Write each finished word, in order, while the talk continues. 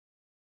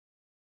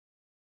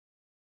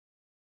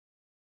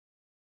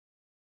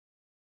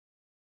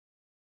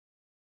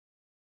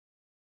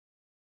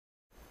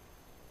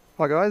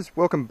Hi guys,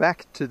 welcome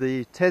back to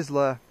the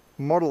Tesla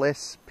Model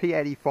S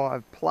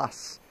P85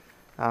 Plus.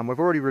 We've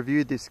already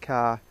reviewed this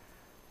car,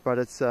 but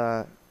it's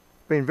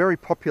been very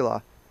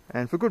popular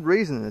and for good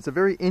reason. It's a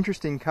very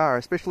interesting car,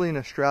 especially in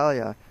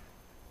Australia.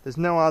 There's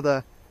no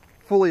other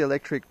fully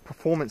electric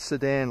performance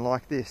sedan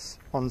like this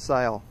on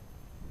sale.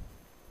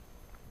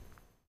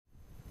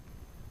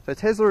 So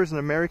Tesla is an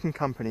American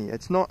company.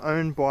 It's not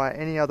owned by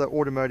any other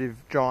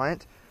automotive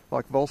giant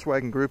like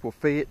Volkswagen Group or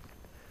Fiat,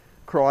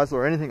 Chrysler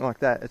or anything like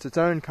that. It's its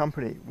own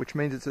company, which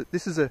means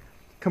this is a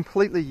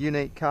completely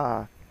unique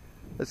car.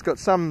 It's got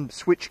some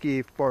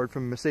switchgear borrowed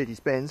from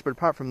Mercedes-Benz, but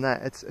apart from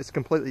that, it's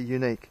completely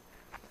unique.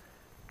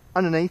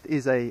 Underneath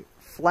is a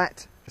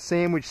flat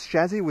sandwich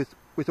chassis with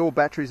all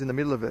batteries in the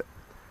middle of it.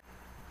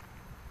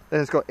 Then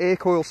it's got air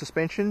coil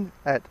suspension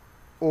at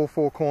all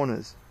four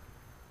corners.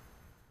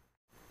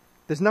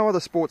 There's no other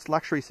sports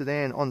luxury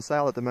sedan on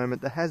sale at the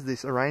moment that has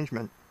this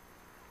arrangement.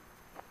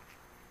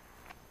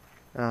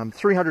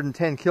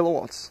 310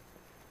 kilowatts,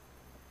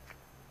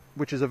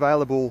 which is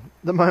available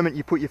the moment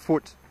you put your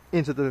foot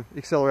into the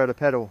accelerator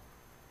pedal.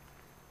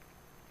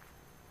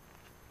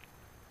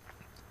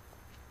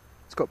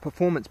 It's got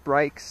performance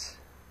brakes,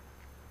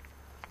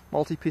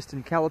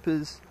 multi-piston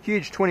calipers,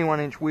 huge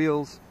 21-inch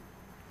wheels,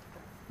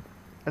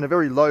 and a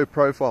very low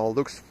profile.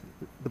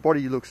 The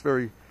body looks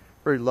very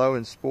low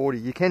and sporty.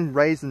 You can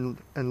raise and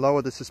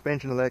lower the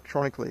suspension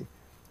electronically,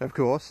 of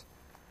course.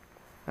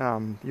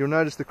 You'll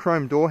notice the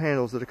chrome door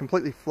handles that are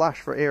completely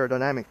flush for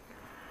aerodynamic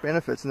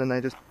benefits, and then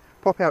they just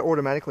pop out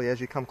automatically as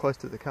you come close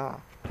to the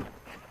car.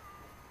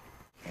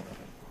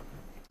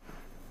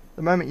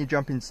 The moment you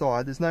jump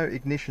inside, there's no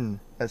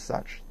ignition as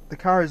such. The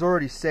car is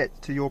already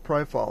set to your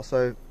profile,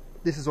 so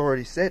this is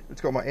already set.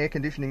 It's got my air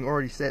conditioning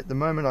already set the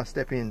moment I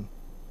step in.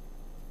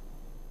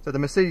 So the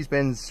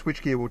Mercedes-Benz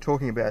switchgear we're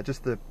talking about,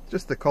 just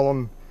the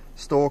column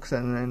stalks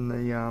and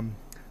the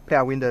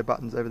power window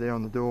buttons over there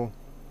on the door.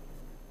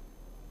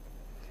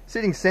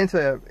 Sitting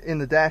centre in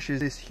the dash is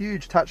this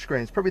huge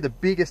touchscreen. It's probably the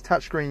biggest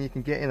touchscreen you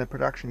can get in a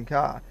production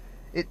car.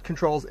 It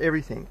controls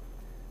everything.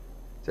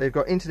 So you've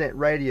got internet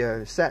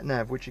radio,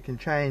 sat-nav, which you can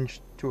change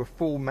to a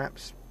full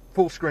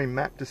screen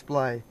map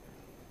display,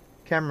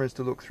 cameras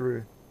to look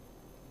through.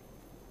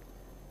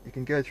 You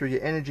can go through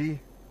your energy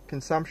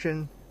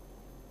consumption,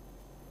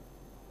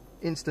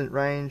 instant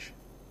range,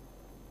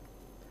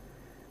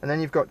 and then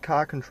you've got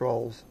car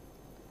controls.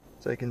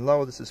 So you can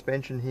lower the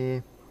suspension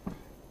here.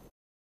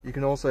 You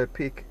can also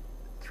pick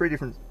 3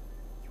 different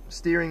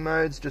steering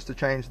modes just to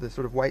change the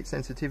sort of weight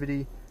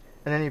sensitivity.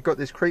 And then you've got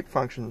this creep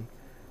function,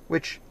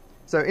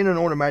 so in an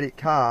automatic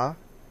car,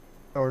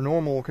 or a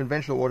normal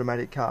conventional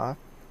automatic car,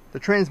 the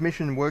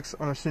transmission works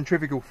on a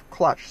centrifugal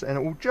clutch, and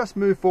it will just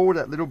move forward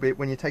that little bit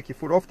when you take your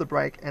foot off the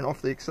brake and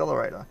off the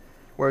accelerator.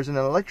 Whereas in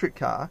an electric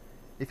car,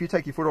 if you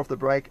take your foot off the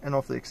brake and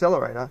off the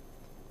accelerator,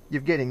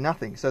 you're getting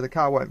nothing, so the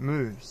car won't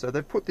move. So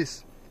they've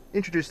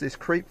introduced this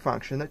creep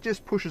function that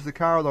just pushes the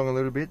car along a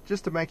little bit,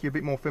 just to make you a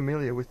bit more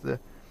familiar with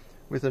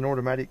an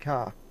automatic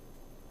car.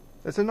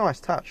 It's a nice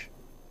touch.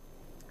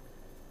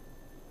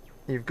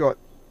 You've got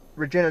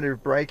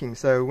regenerative braking,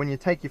 so when you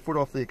take your foot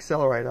off the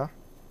accelerator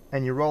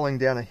and you're rolling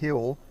down a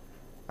hill,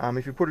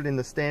 if you put it in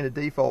the standard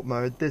default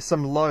mode, there's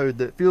some load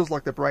that feels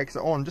like the brakes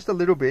are on just a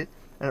little bit,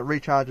 and it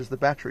recharges the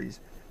batteries.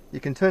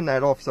 You can turn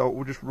that off so it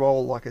will just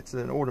roll like it's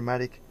an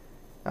automatic,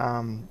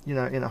 in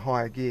a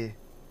higher gear.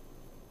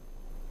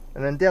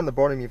 And then down the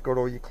bottom you've got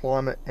all your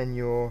climate and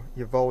your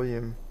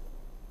volume.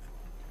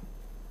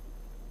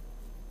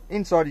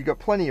 Inside you've got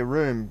plenty of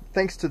room.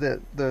 Thanks to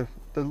the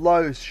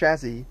low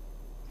chassis,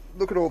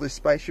 look at all this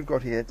space you've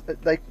got here.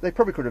 They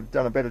probably could have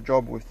done a better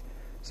job with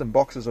some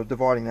boxes or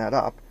dividing that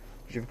up.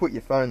 Because if you put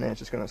your phone there, it's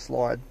just going to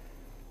slide.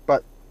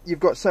 But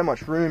you've got so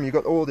much room, you've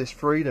got all this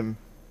freedom.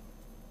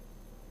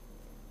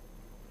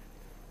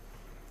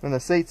 And the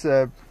seats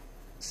are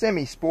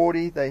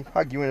semi-sporty. They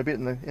hug you in a bit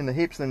in the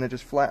hips, then they're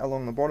just flat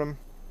along the bottom.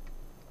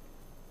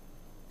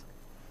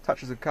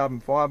 Touches of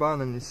carbon fibre,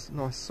 and then this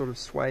nice sort of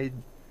suede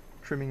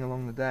trimming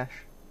along the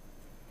dash.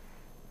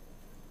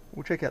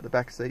 We'll check out the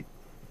back seat.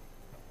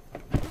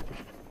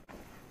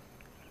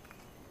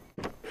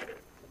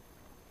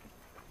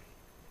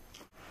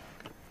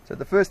 So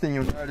the first thing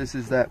you'll notice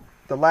is that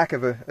the lack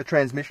of a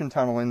transmission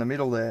tunnel in the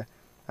middle there.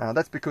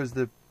 That's because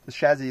the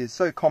chassis is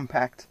so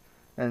compact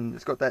and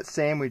it's got that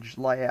sandwich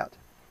layout.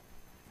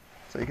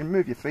 So you can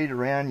move your feet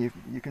around,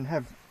 you can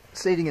have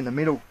seating in the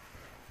middle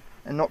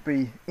and not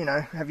be,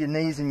 have your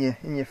knees in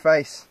your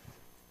face.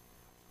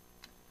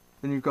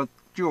 Then you've got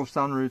dual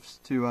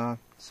sunroofs to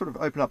sort of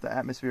open up the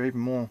atmosphere even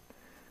more.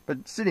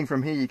 But sitting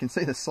from here, you can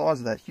see the size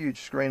of that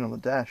huge screen on the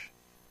dash.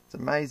 It's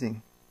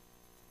amazing.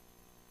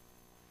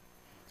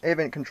 Air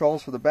vent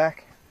controls for the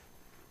back.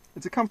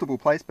 It's a comfortable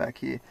place back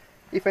here.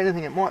 If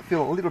anything, it might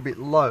feel a little bit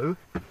low,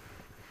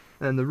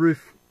 and the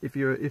roof, if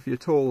you're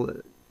tall,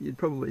 you'd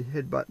probably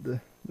headbutt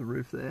the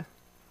roof there.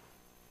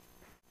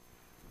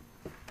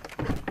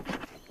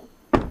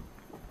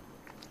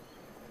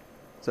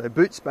 So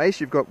boot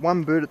space, you've got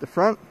one boot at the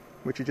front,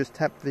 which you just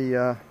tap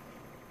the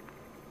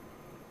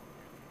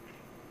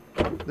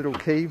little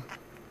key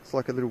It's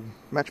like a little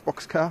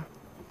matchbox car.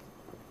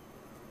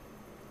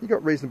 You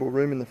got reasonable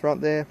room in the front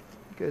there.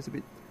 It goes a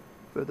bit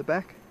further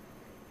back.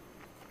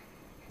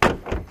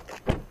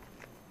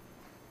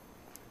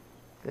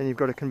 Then you've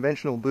got a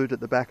conventional boot at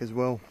the back as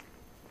well.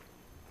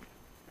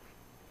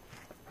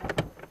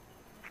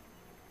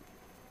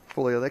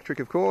 Fully electric,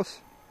 of course.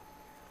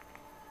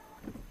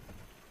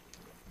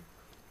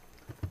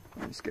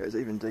 This goes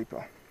even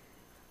deeper.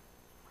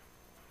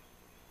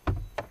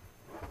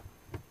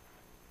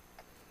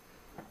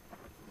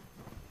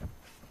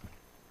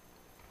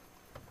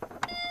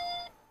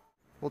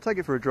 We'll take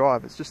it for a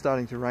drive. It's just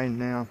starting to rain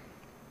now.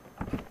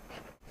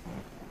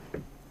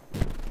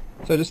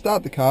 So to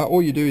start the car,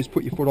 all you do is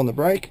put your foot on the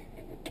brake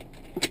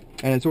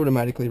and it's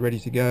automatically ready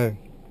to go.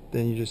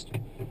 Then you just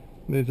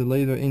move the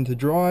lever into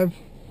drive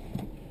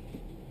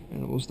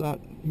and it will start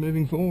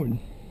moving forward.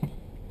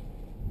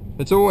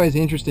 It's always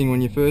interesting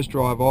when you first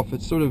drive off.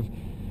 It's sort of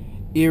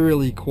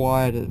eerily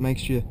quiet. It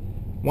makes you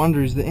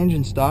wonder, is the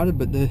engine started?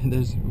 But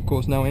there's of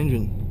course no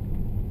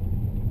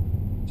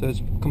engine. So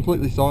it's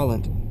completely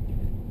silent.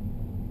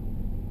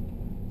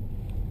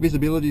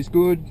 Visibility is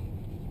good.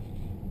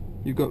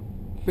 You've got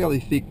fairly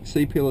thick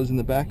C-pillars in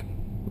the back.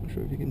 Not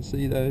sure if you can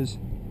see those.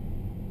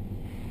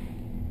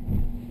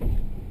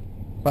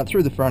 But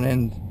through the front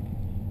end,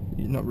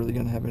 you're not really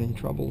going to have any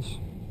troubles.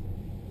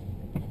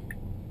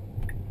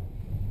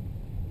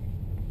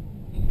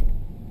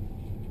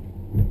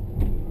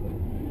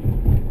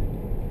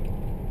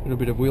 A little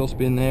bit of wheel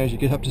spin there as you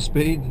get up to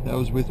speed. That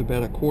was with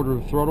about 1/4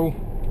 of throttle.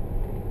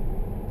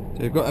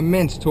 So you've got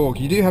immense torque.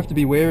 You do have to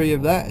be wary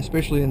of that,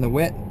 especially in the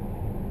wet.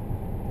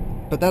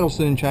 But that'll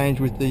soon change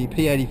with the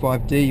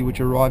P85D,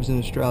 which arrives in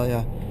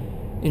Australia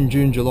in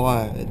June,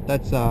 July.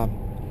 That's got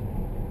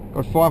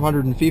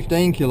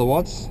 515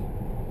 kilowatts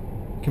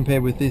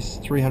compared with this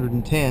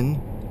 310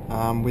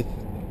 with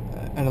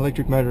an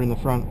electric motor in the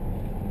front,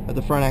 at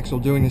the front axle,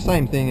 doing the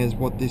same thing as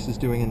what this is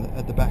doing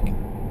at the back.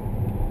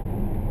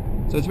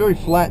 So it's very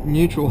flat,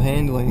 neutral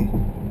handling.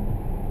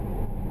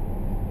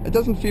 It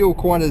doesn't feel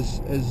quite as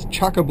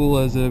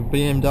chuckable as a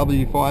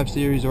BMW 5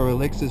 Series or a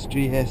Lexus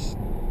GS.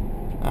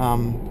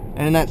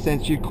 And in that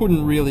sense, you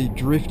couldn't really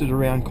drift it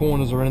around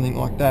corners or anything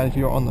like that if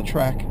you're on the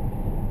track.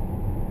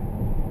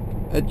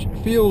 It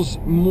feels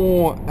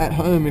more at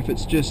home if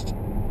it's just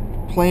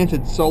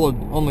planted solid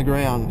on the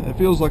ground. It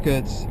feels like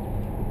it's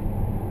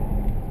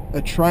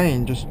a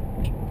train just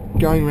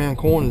going around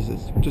corners.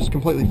 It's just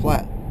completely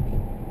flat.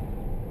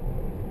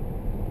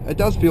 It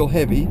does feel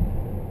heavy,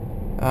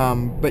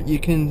 but you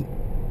can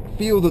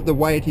feel that the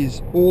weight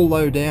is all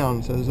low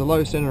down, so there's a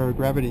low center of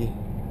gravity.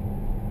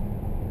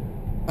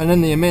 And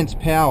then the immense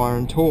power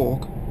and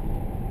torque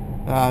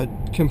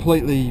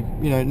completely,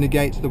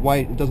 negates the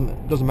weight. It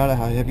doesn't matter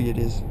how heavy it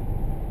is.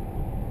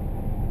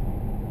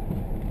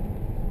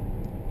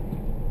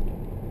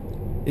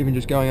 Even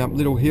just going up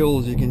little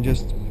hills, you can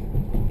just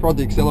prod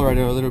the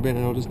accelerator a little bit and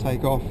it'll just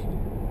take off.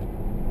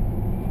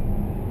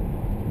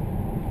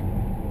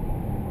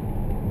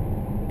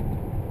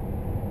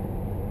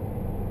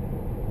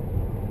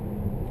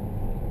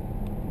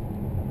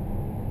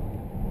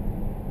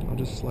 I'll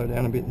just slow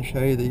down a bit and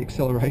show you the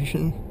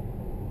acceleration.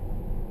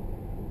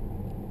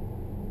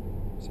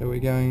 So we're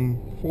going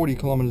 40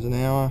 kilometers an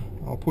hour.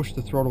 I'll push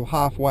the throttle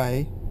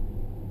halfway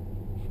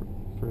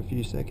for a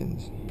few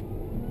seconds.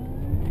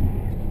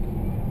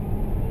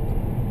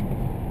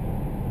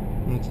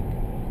 And it's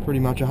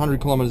pretty much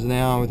 100 kilometers an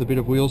hour with a bit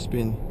of wheel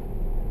spin.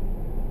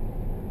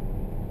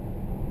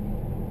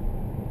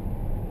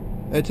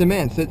 It's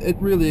immense. It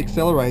really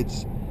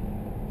accelerates.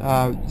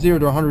 0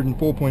 to 100 in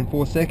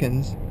 4.4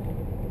 seconds.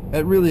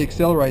 It really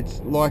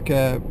accelerates like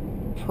a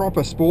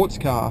proper sports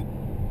car,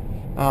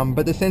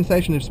 but the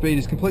sensation of speed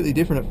is completely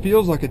different. It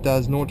feels like it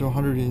does 0 to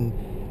 100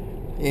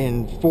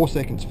 in 4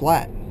 seconds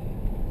flat,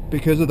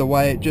 because of the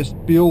way it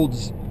just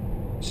builds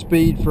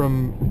speed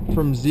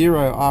from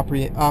 0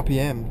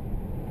 RPM.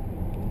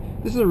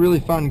 This is a really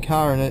fun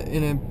car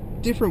in a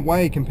different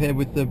way compared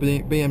with the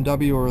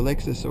BMW or a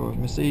Lexus or a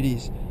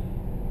Mercedes.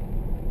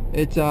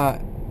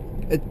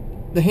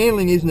 The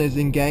handling isn't as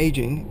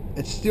engaging.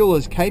 It's still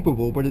as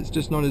capable, but it's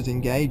just not as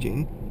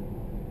engaging.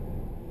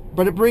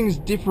 But it brings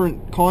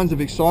different kinds of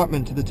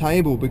excitement to the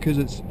table because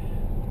it's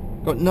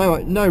got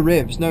no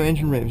revs, no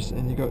engine revs,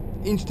 and you've got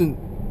instant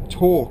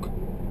torque.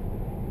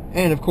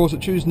 And of course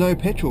it chews no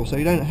petrol, so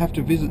you don't have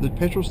to visit the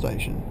petrol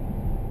station.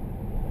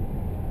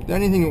 The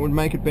only thing that would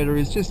make it better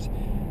is just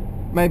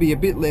maybe a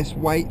bit less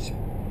weight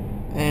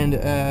and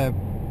a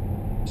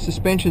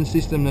suspension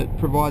system that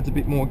provides a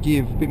bit more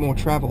give, a bit more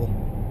travel.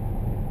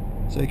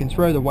 So you can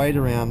throw the weight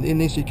around. In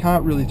this you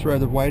can't really throw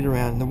the weight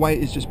around. The weight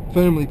is just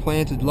firmly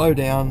planted low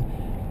down,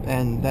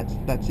 and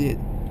that's it.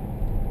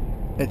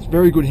 It's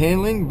very good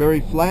handling,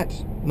 very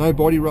flat, no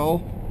body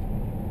roll,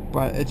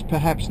 but it's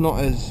perhaps not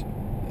as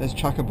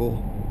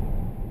chuckable.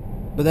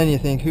 But then you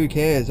think, who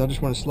cares? I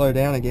just want to slow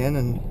down again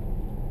and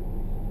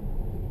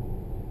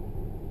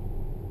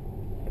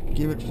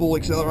give it full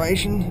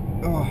acceleration.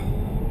 Oh.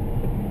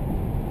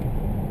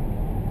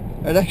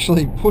 It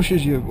actually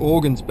pushes your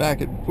organs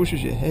back, it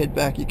pushes your head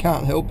back, you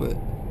can't help it.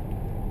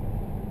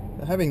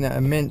 Having that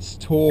immense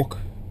torque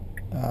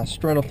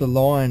straight off the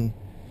line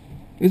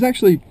is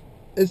actually,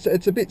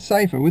 it's a bit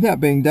safer without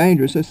being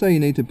dangerous. So say you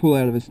need to pull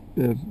out of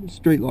a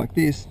street like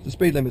this, the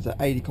speed limit's at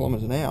 80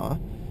 kilometers an hour,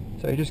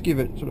 so you just give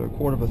it sort of a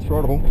quarter of a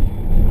throttle,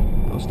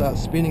 it'll start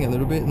spinning a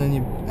little bit, and then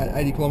you're at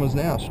 80 kilometers an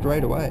hour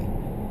straight away.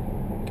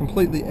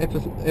 Completely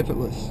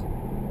effortless.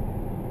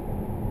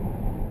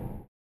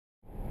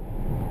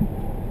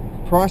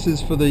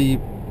 Prices for the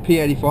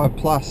P85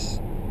 Plus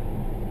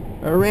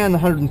are around the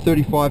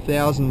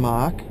 135,000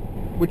 mark,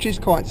 which is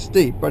quite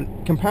steep, but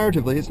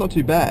comparatively it's not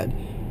too bad.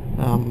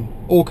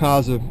 All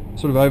cars are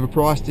sort of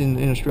overpriced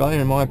in Australia,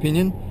 in my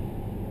opinion.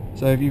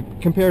 So if you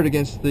compare it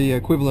against the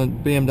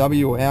equivalent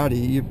BMW or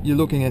Audi, you're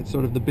looking at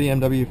sort of the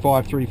BMW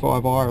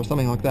 535i or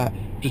something like that,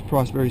 which is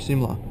priced very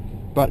similar.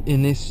 But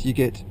in this you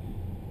get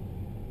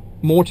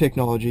more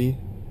technology,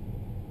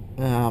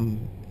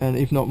 and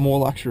if not more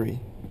luxury.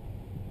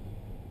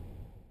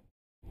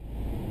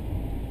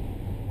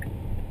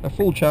 A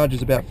full charge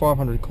is about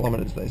 500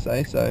 kilometers, they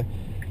say, so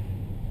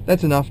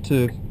that's enough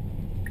to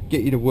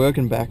get you to work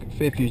and back a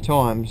fair few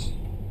times,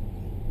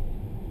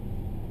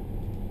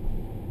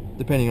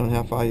 depending on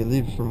how far you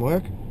live from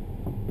work.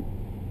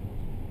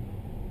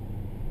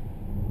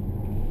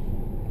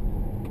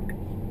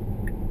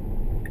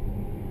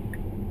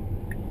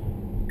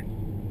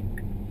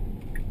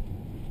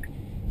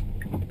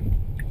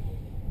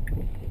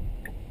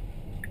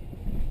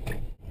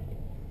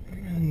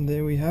 And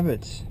there we have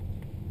it.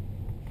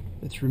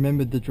 It's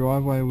remembered the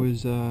driveway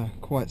was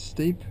quite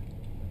steep,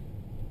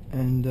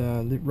 and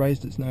it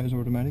raised its nose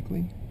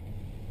automatically.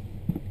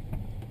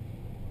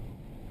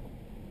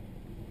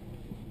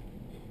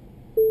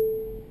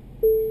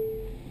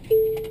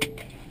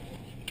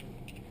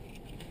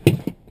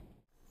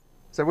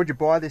 So would you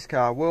buy this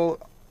car? Well,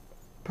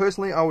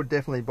 personally I would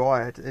definitely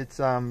buy it.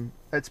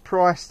 It's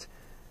priced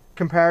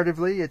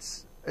comparatively,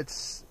 it's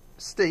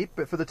steep,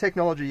 but for the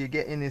technology you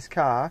get in this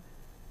car,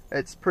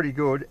 it's pretty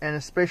good, and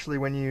especially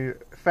when you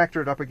factor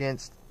it up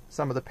against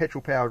some of the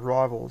petrol powered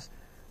rivals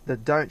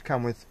that don't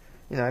come with,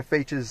 you know,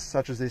 features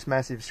such as this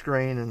massive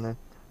screen and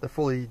the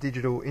fully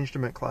digital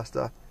instrument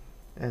cluster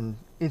and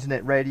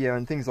internet radio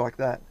and things like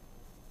that.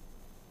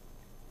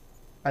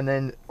 And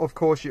then of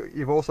course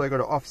you've also got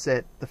to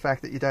offset the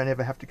fact that you don't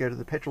ever have to go to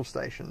the petrol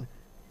station.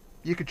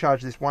 You could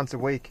charge this once a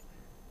week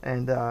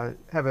and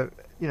have a,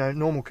 you know,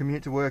 normal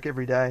commute to work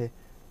every day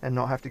and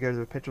not have to go to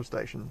the petrol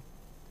station.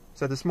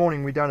 So this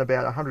morning we done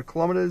about 100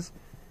 kilometers,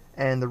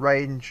 and the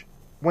range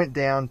went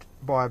down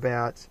by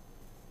about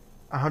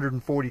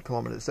 140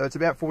 kilometers. So it's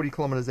about 40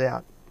 kilometers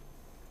out,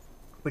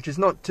 which is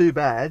not too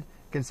bad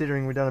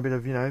considering we've done a bit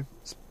of, you know,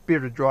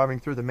 spirited driving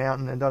through the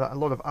mountain and done a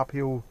lot of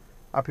uphill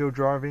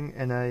driving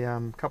and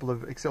a couple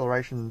of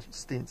acceleration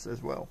stints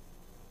as well.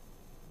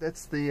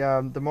 That's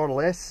the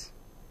Model S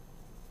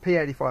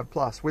P85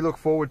 Plus. We look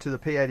forward to the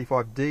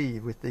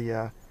P85D with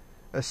the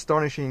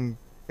astonishing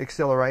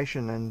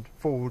acceleration and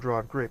four-wheel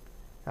drive grip.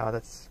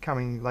 That's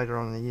coming later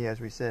on in the year, as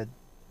we said.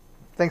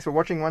 Thanks for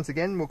watching once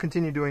again. We'll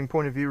continue doing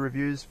point of view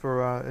reviews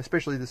for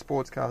especially the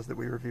sports cars that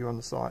we review on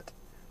the site.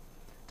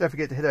 Don't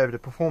forget to head over to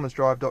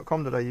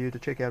performancedrive.com.au to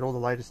check out all the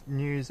latest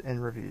news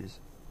and reviews.